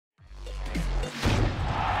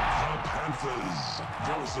Panthers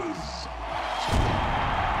versus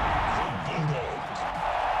the Bulldogs.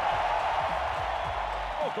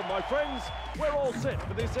 Welcome, my friends. We're all set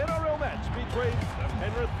for this NRL match between the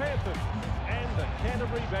Penrith Panthers and the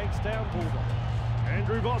Canterbury Bankstown Bulldogs.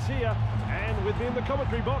 Andrew Boss here, and with me in the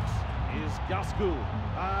commentary box is Gus Gould.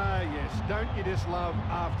 Yes, don't you just love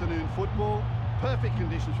afternoon football? Perfect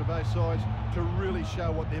conditions for both sides to really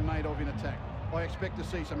show what they're made of in attack. I expect to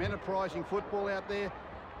see some enterprising football out there.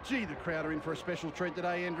 Gee, the crowd are in for a special treat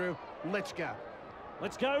today, Andrew. Let's go.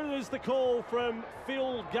 Let's go. There's the call from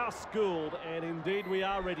Phil Gus Gould, and indeed we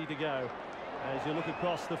are ready to go. As you look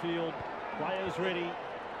across the field, players ready,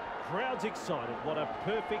 crowds excited. What a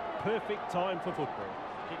perfect time for football.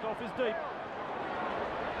 Kick-off is deep.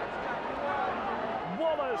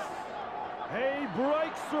 Wallace, he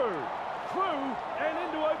breaks through and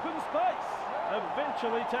into open space.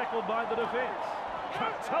 Eventually tackled by the defence.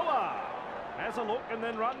 Katoa has a look and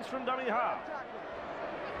then runs from dummy half.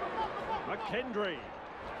 McKendry.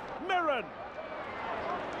 Merrin.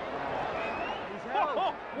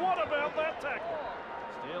 Oh, what about that tackle?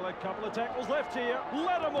 Still a couple of tackles left here.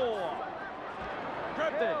 Lattimore.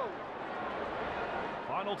 Grabbed it.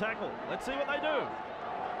 Final tackle. Let's see what they do.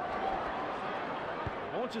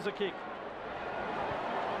 Launches a kick.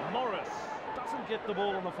 Morris doesn't get the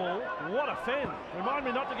ball on the fall. What a fend. Remind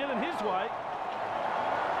me not to get in his way.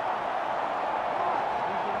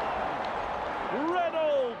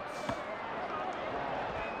 Reynolds.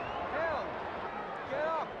 Get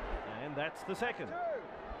up. And that's the second.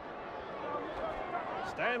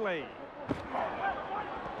 Stanley.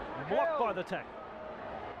 Blocked by the tackle.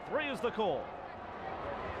 3 is the call.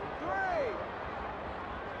 3.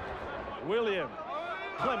 William.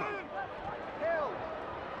 Klemmer.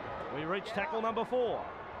 We reach tackle number 4.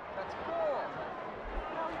 That's 4.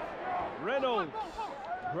 Reynolds.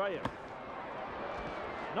 Graham.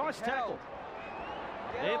 Nice tackle.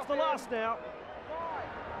 It's the last now.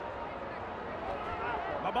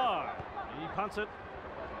 Bye-bye. He punts it.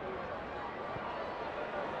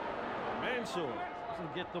 Mansour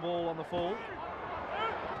doesn't get the ball on the fall.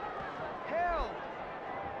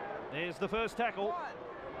 There's the first tackle.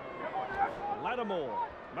 Lattimore.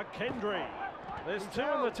 McKendry. There's 2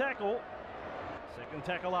 in the tackle. Second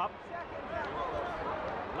tackle up.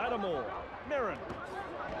 Lattimore. Merrin.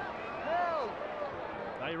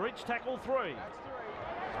 They reach tackle 3.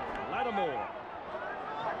 Lattimore.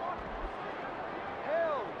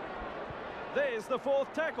 There's the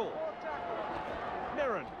 4th tackle.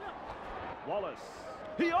 Merrin. Wallace.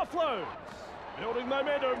 He offloads. Building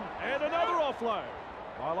momentum. And another offload.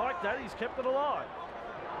 I like that. He's kept it alive.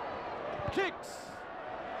 Kicks.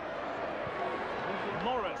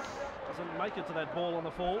 Morris doesn't make it to that ball on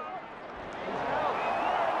the fall.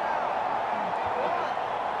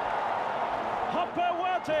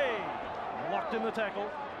 Hopewati locked in the tackle.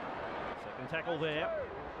 Second tackle there.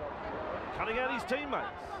 Cutting out his teammates.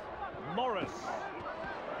 Morris.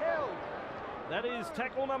 That is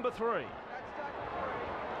tackle number 3.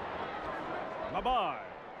 Mabai.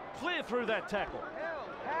 Clear through that tackle.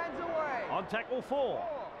 Hands away. On tackle 4.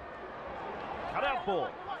 Cut out ball.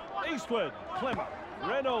 Eastward. Klemmer.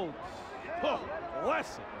 Reynolds. Oh,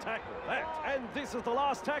 classic tackle that. And this is the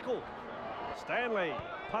last tackle. Stanley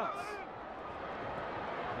punts.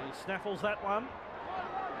 He snaffles that one.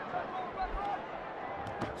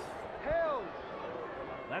 Held.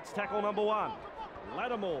 That's tackle number 1.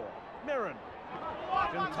 Lattimore. Merrin.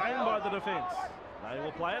 Contained by the defence. They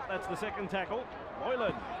will play it. That's the second tackle.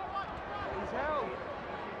 Moylan. He's held.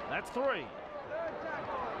 That's 3.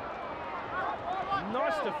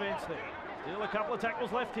 Nice defence there. Still a couple of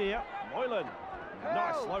tackles left here. Moylan.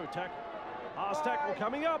 Nice low tackle. Last tackle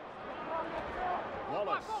coming up.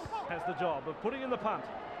 Wallace has the job of putting in the punt.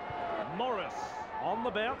 Morris on the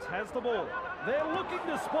bounce has the ball. They're looking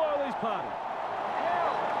to spoil his party.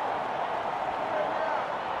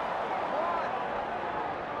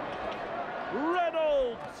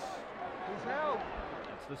 Reynolds. He's held.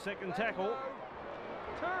 That's the second tackle.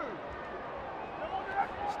 2.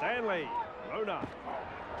 Stanley. Rona.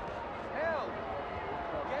 Held.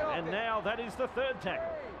 And now that is the 3rd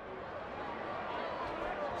tackle.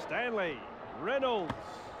 Stanley. Reynolds.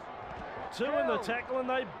 2 in the tackle and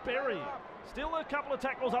they bury him. Still a couple of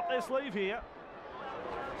tackles up their sleeve here.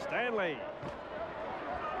 Stanley.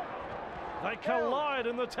 They collide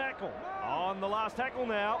in the tackle. On the last tackle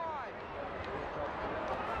now.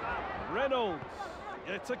 Reynolds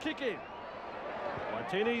gets a kick in.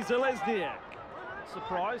 Martini Zelezniak.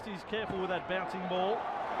 Surprised, he's careful with that bouncing ball.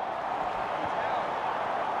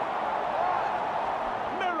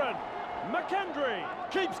 Merrin. McKendry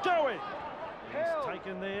keeps going. He's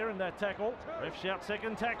taken there in that tackle. Ref shouts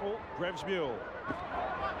second tackle. Grabs Mule.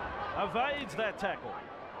 Evades that tackle.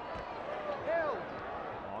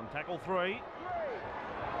 On tackle 3.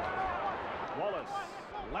 Wallace.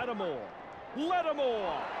 Lattimore.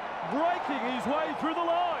 Breaking his way through the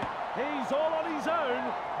line. He's all on his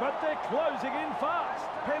own, but they're closing in fast.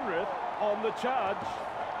 Penrith on the charge.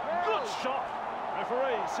 Good shot.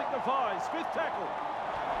 Referee signifies 5th tackle.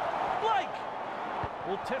 Blake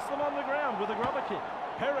will test them on the ground with a grubber kick.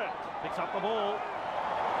 Perrott picks up the ball.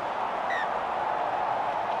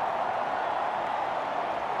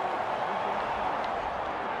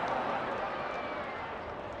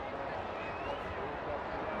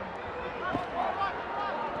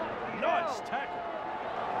 Nice tackle.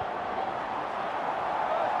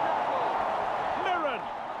 Mirren.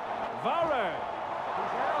 Vare.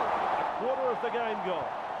 A quarter of the game gone.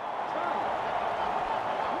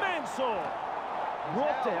 Mansour.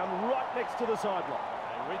 Brought down right next to the sideline.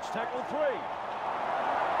 They reach tackle 3.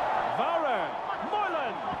 Vare.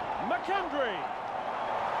 Moylan. McKendry.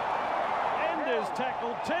 And is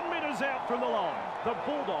tackled 10 metres out from the line. The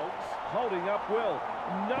Bulldogs holding up well.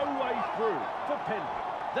 No way through for Penrith.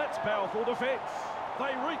 That's powerful defence.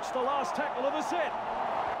 They reach the last tackle of the set.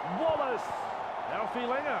 Wallace. Alfie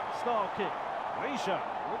Langer style kick. Misha, a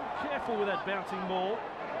little careful with that bouncing ball.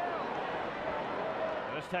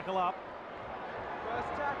 First tackle up.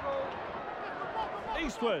 First tackle.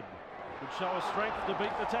 Eastwood could show us strength to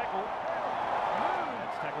beat the tackle.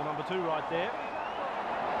 That's tackle number 2 right there.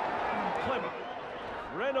 Klemmer.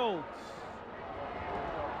 Reynolds.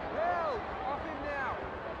 Held. Off him now.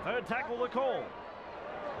 Third tackle the call.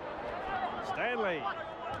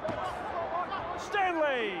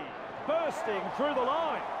 Stanley bursting through the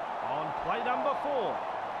line on play number 4.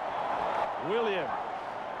 Williams.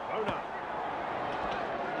 Bona.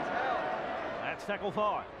 He's held. That's tackle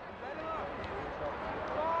 5. Let him up.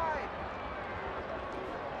 Wide.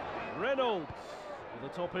 Reynolds with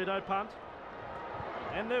a torpedo punt.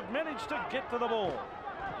 And they've managed to get to the ball.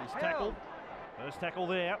 He's tackled. First tackle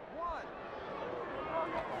there. 1.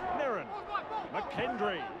 Merrin.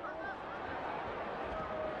 McKendry.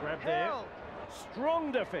 Grab there. Held.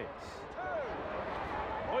 Strong defence.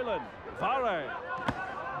 2. Moylan. Vare.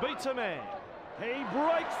 Beats a man. He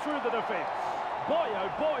breaks through the defence. Boy, oh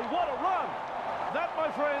boy, what a run. That, my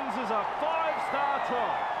friends, is a 5-star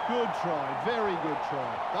try. Good try, very good try.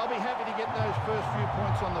 They'll be happy to get those first few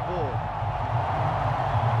points on the board.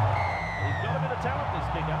 He's got a bit of talent, this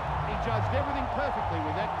kicker. He judged everything perfectly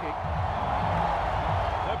with that kick.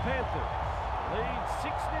 The Panthers lead 6-0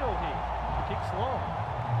 here. Kicks long.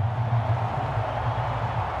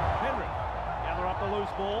 Henry gather up the loose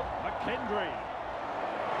ball. McKendry.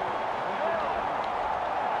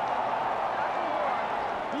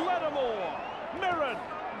 Lattimore. Mirren.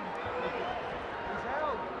 He's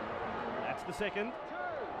held. That's the second.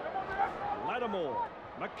 2. Lattimore.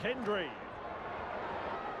 McKendry.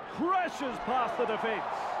 Crashes past the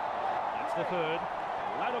defence. That's the third.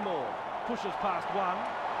 Lattimore pushes past 1.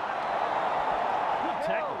 Good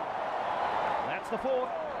tackle. That's the 4th.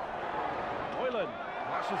 Moylan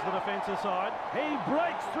rushes the defence aside. He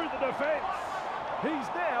breaks through the defence. He's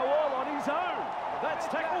now all on his own. That's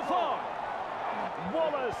tackle 5.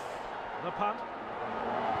 Wallace. The punt.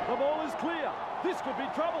 The ball is clear. This could be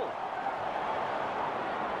trouble.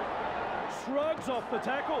 Shrugs off the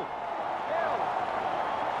tackle. Held.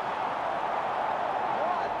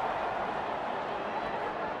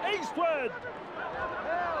 1. Eastwood.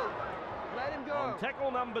 Held. Let him go. On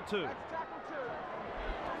tackle number 2. That's tackle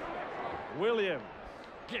 2. Williams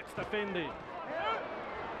gets defending.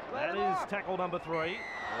 Let That him is up. tackle number 3.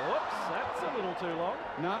 Whoops, that's a little too long.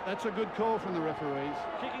 No, that's a good call from the referees.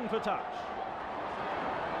 Kicking for touch.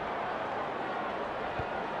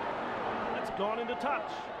 That's gone into touch.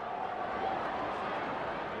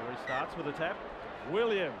 Here he starts with a tap.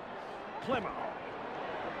 Williams. Klemmer.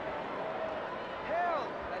 Held.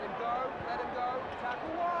 Let him go. Let him go.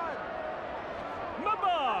 Tackle 1.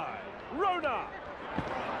 Mabai. Rona.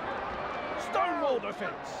 Stonewall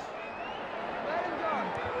defence. Let him go.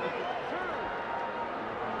 2.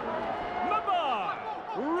 Mabai.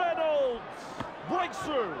 Reynolds. Breaks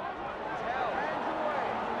through. He's held. Hands away.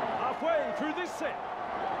 Halfway through this set.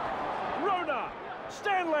 Rona.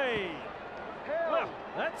 Stanley. Held. Well,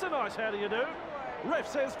 that's a nice how do you do. Ref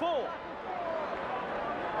says 4.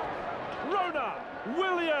 Rona.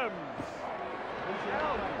 Williams. He's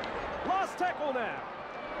held. Last tackle now.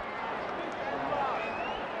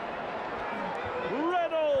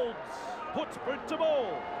 Reynolds puts boot to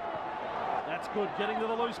ball. That's good, getting to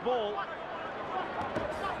the loose ball.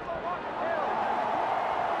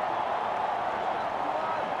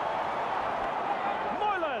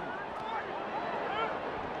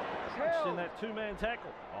 Crashed in that two-man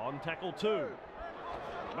tackle. On tackle 2.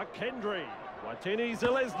 McKendry. Watini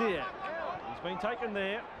Zelezniak. He's been taken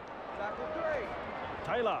there. Tackle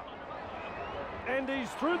 3. Taylor. And he's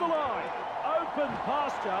through the line. Open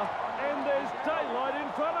pasture. And there's daylight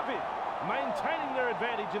in front of him. Maintaining their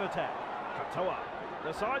advantage in attack. Katoa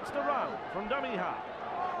decides to run from dummy half.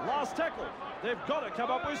 Last tackle. They've got to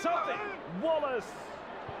come up with something. Wallace.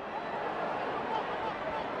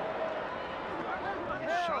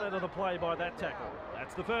 Shut out of the play by that tackle.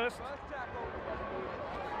 That's the first.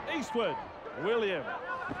 Eastwood. William.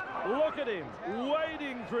 Look at him.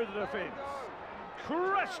 Wading through the defence.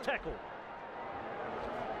 Crash tackle.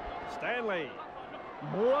 Stanley.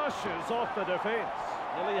 Brushes off the defence.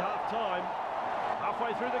 Nearly half time.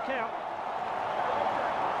 Halfway through the count.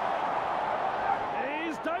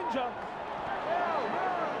 Here's danger.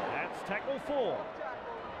 That's tackle 4.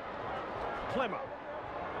 Klemmer.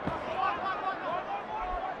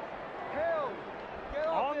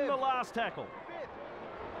 On the last tackle.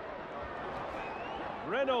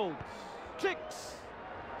 Reynolds kicks.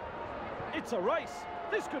 It's a race.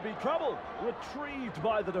 This could be trouble. Retrieved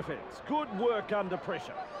by the defence. Good work under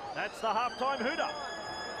pressure. That's the half-time hooter.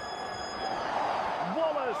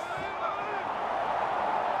 Wallace.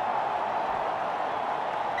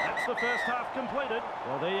 That's the first half completed.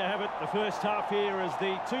 Well, there you have it. The first half here as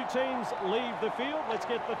the two teams leave the field. Let's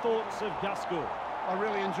get the thoughts of Gus Gould. I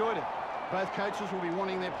really enjoyed it. Both coaches will be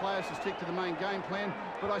wanting their players to stick to the main game plan,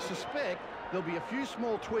 but I suspect there'll be a few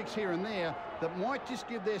small tweaks here and there that might just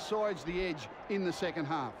give their sides the edge in the second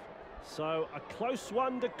half. So a close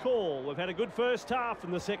one to call. We've had a good first half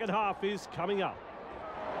and the second half is coming up.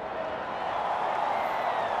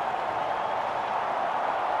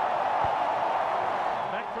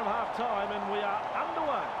 Back from half time and we are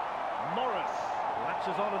underway. Morris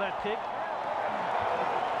latches onto that kick.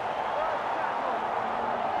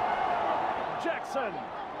 Jackson.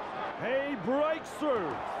 He breaks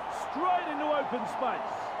through. Straight into open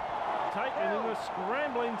space. Taken in the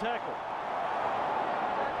scrambling tackle.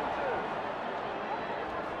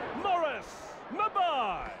 Morris.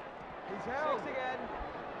 Mabai. He's held again.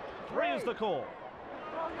 3 is the call.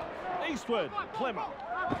 Eastwood. Klemmer.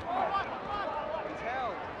 He's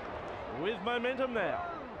held. With momentum now.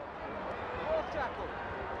 4th tackle.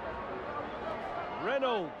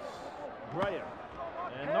 Reynolds. Graham.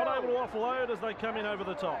 And not able to offload as they come in over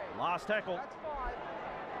the top. Last tackle. That's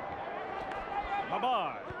 5.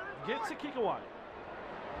 Mabai gets a kick away.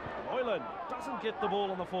 Moylan doesn't get the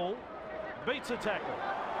ball on the fall. Beats a tackle.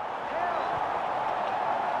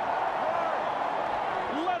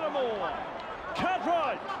 Lattimore.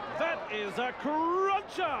 Cartwright. That is a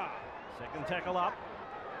cruncher. Second tackle up.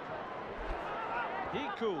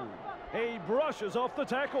 Hiku. He brushes off the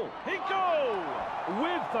tackle. Hiku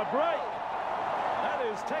with the break. That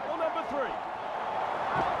is tackle number 3.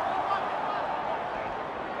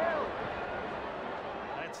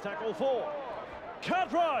 That's tackle 4.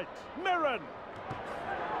 Cartwright. Merrin.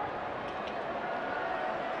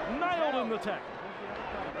 Nailed in the tackle.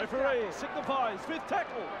 Referee signifies 5th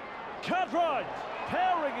tackle. Cartwright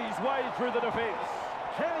powering his way through the defence.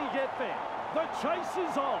 Can he get there? The chase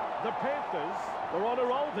is on. The Panthers are on a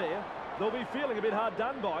roll there. They'll be feeling a bit hard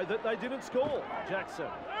done by that they didn't score.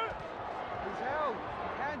 Jackson. He's held.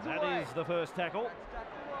 Hands away. That is the first tackle. That's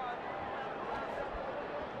tackle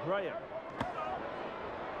 1. Graham.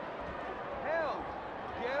 Held.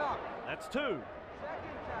 Get up. That's 2. 2nd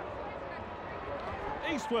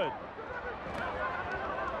tackle. Eastwood.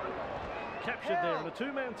 Captured there in a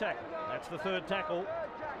 2-man tackle. That's the 3rd tackle. 3rd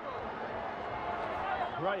tackle.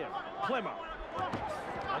 Graham. Klemmer.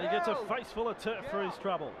 And he gets a face full of turf for his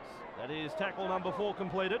troubles. That is tackle number 4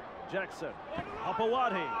 completed. Jackson.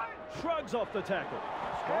 Hopawati shrugs off the tackle.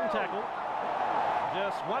 Strong tackle.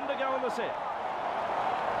 Just 1 to go in the set.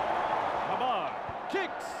 Mabai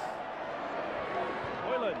kicks.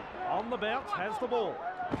 Moylan on the bounce, has the ball.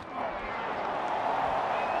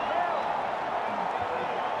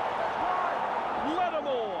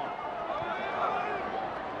 Lattimore.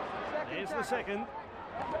 There's the second.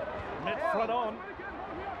 Met front on.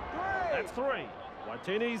 That's 3.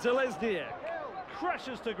 Watini Zelezniak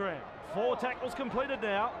crashes to ground. 4 tackles completed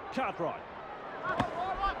now. Cartwright.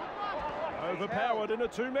 Overpowered in a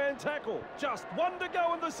 2-man tackle. Just 1 to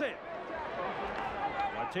go in the set.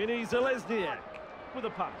 Watini Zelezniak with a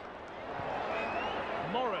punt.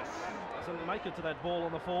 Morris doesn't make it to that ball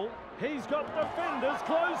on the fall. He's got defenders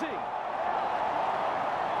closing.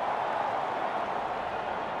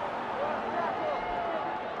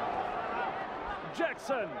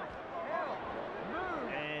 Jackson.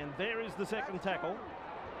 And there is the second tackle.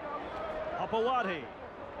 Hopawati.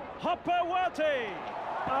 Hopawati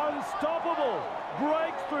Unstoppable.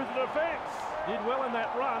 Breaks through the defence. Did well in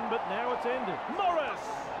that run, but now it's ended. Morris.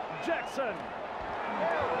 Jackson.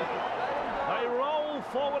 They roll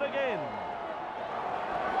forward again.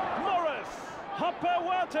 Morris.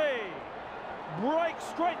 Hapawati. Breaks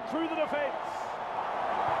straight through the defence.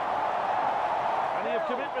 Plenty of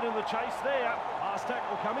commitment in the chase there. Last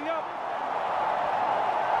tackle coming up.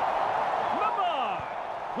 Klemmer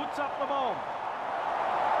puts up the bomb.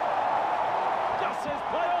 Just says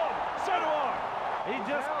play on. So do I. He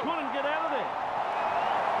just couldn't get out of there.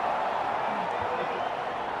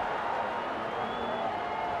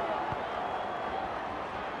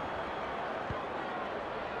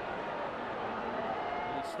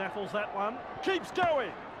 He snaffles that one. Keeps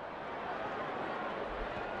going.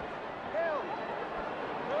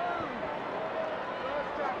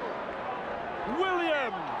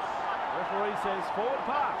 Williams. Referee says forward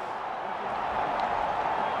pass.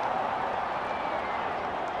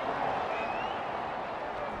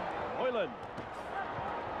 Moylan.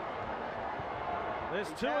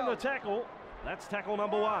 There's two in the tackle. That's tackle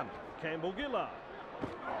number one. Campbell Giller.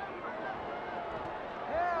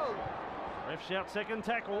 Ref shouts second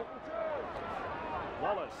tackle.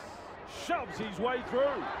 Wallace shoves his way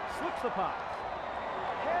through. Slips the pass.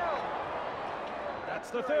 That's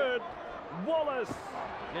the third. Wallace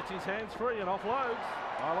gets his hands free and offloads.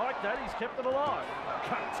 I like that, he's kept it alive.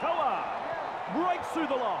 Katoa breaks through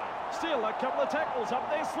the line. Still a couple of tackles up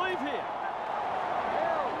their sleeve here.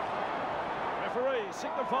 Referee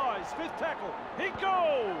signifies fifth tackle. He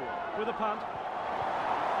go with a punt.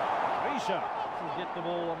 Misha will get the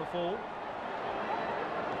ball on the fall.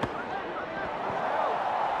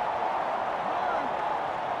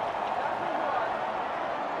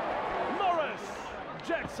 Morris.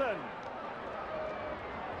 Jackson.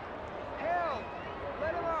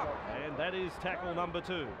 And that is tackle number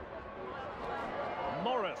two.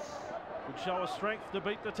 Morris would show us strength to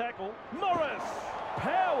beat the tackle. Morris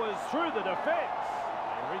powers through the defence.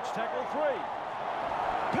 They reach tackle three.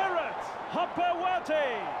 Perrott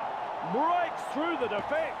Hapawati breaks through the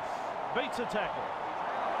defence. Beats a tackle.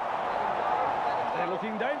 They're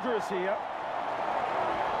looking dangerous here.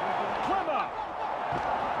 Klemmer.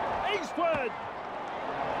 Eastward.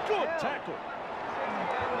 Good tackle.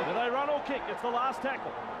 Do they run or kick? It's the last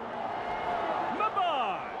tackle.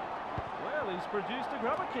 Mabai. Well, he's produced a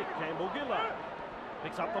grubber kick. Campbell Giller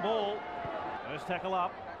picks up the ball. First tackle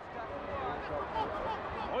up.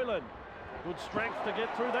 Moylan. Good strength to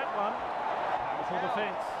get through that one. Powerful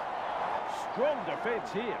defence. Strong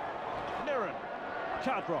defence here. Merrin.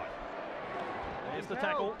 Cartwright. There's the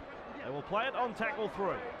tackle. They will play it on tackle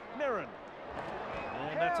three. Merrin.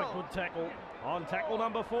 And that's a good tackle on tackle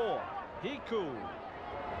number four. Hiku.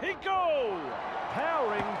 Hiku!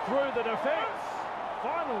 Powering through the defence.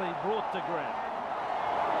 Finally brought to ground.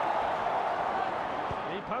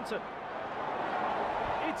 He punts it.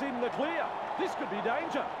 It's in the clear. This could be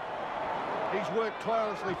danger. He's worked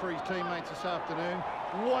tirelessly for his teammates this afternoon.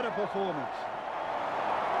 What a performance.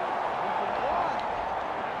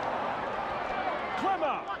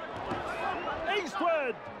 Klemmer.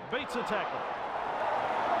 Eastward. Beats a tackle.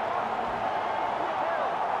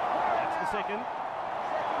 That's the second.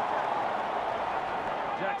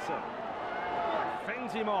 Jackson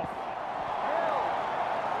fends him off.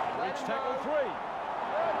 Reach tackle three.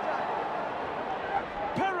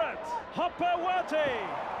 Perrott Hapawati.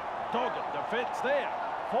 Dogged defence there.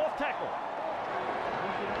 Fourth tackle.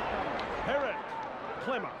 Perrott.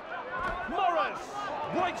 Klemmer. Morris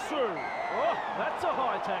breaks through. Oh, that's a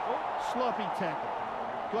high tackle. Sloppy tackle.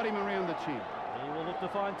 Got him around the chin. He will look to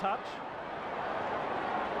find touch.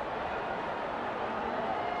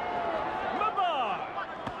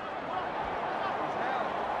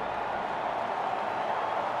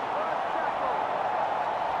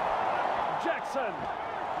 Jackson.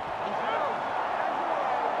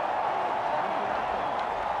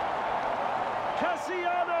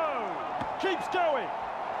 Cassiano keeps going.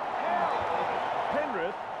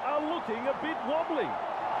 Penrith are looking a bit wobbly.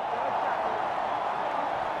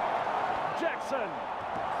 Jackson.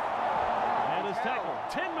 And his tackle,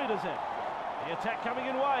 10 metres out. The attack coming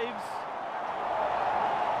in waves.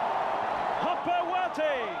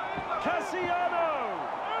 Hapawati. Cassiano.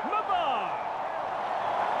 Mabai.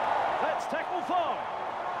 That's tackle five.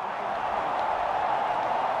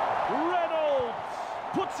 Reynolds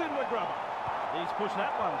puts in the grubber. He's pushed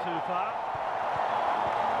that one too far.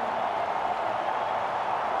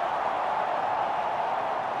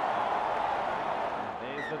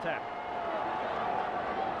 There's the tap.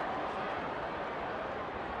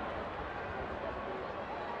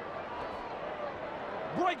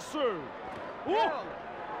 Breaks through. Ooh.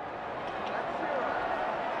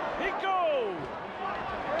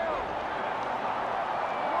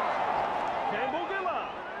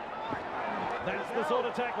 the sort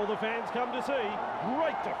of tackle the fans come to see.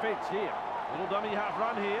 Great defence here. Little dummy half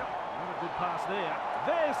run here. Not a good pass there.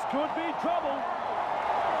 This could be trouble.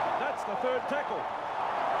 That's the third tackle.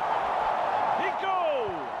 He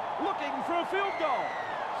goes! Looking for a field goal.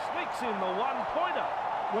 Sneaks in the one-pointer.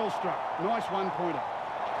 Well struck. Nice one-pointer.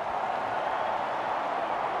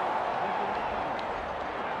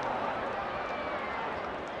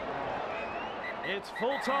 It's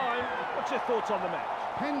full time. What's your thoughts on the match?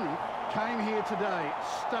 Penrith came here today,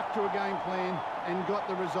 stuck to a game plan and got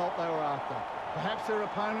the result they were after. Perhaps their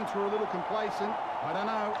opponents were a little complacent. I don't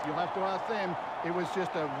know. You'll have to ask them. It was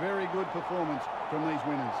just a very good performance from these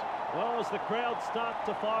winners. Well, as the crowd start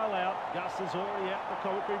to file out, Gus is already out the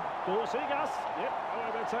commentary door. See you, Gus. Yep, all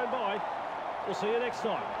right, about saying bye. We'll see you next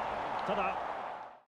time. Ta-da.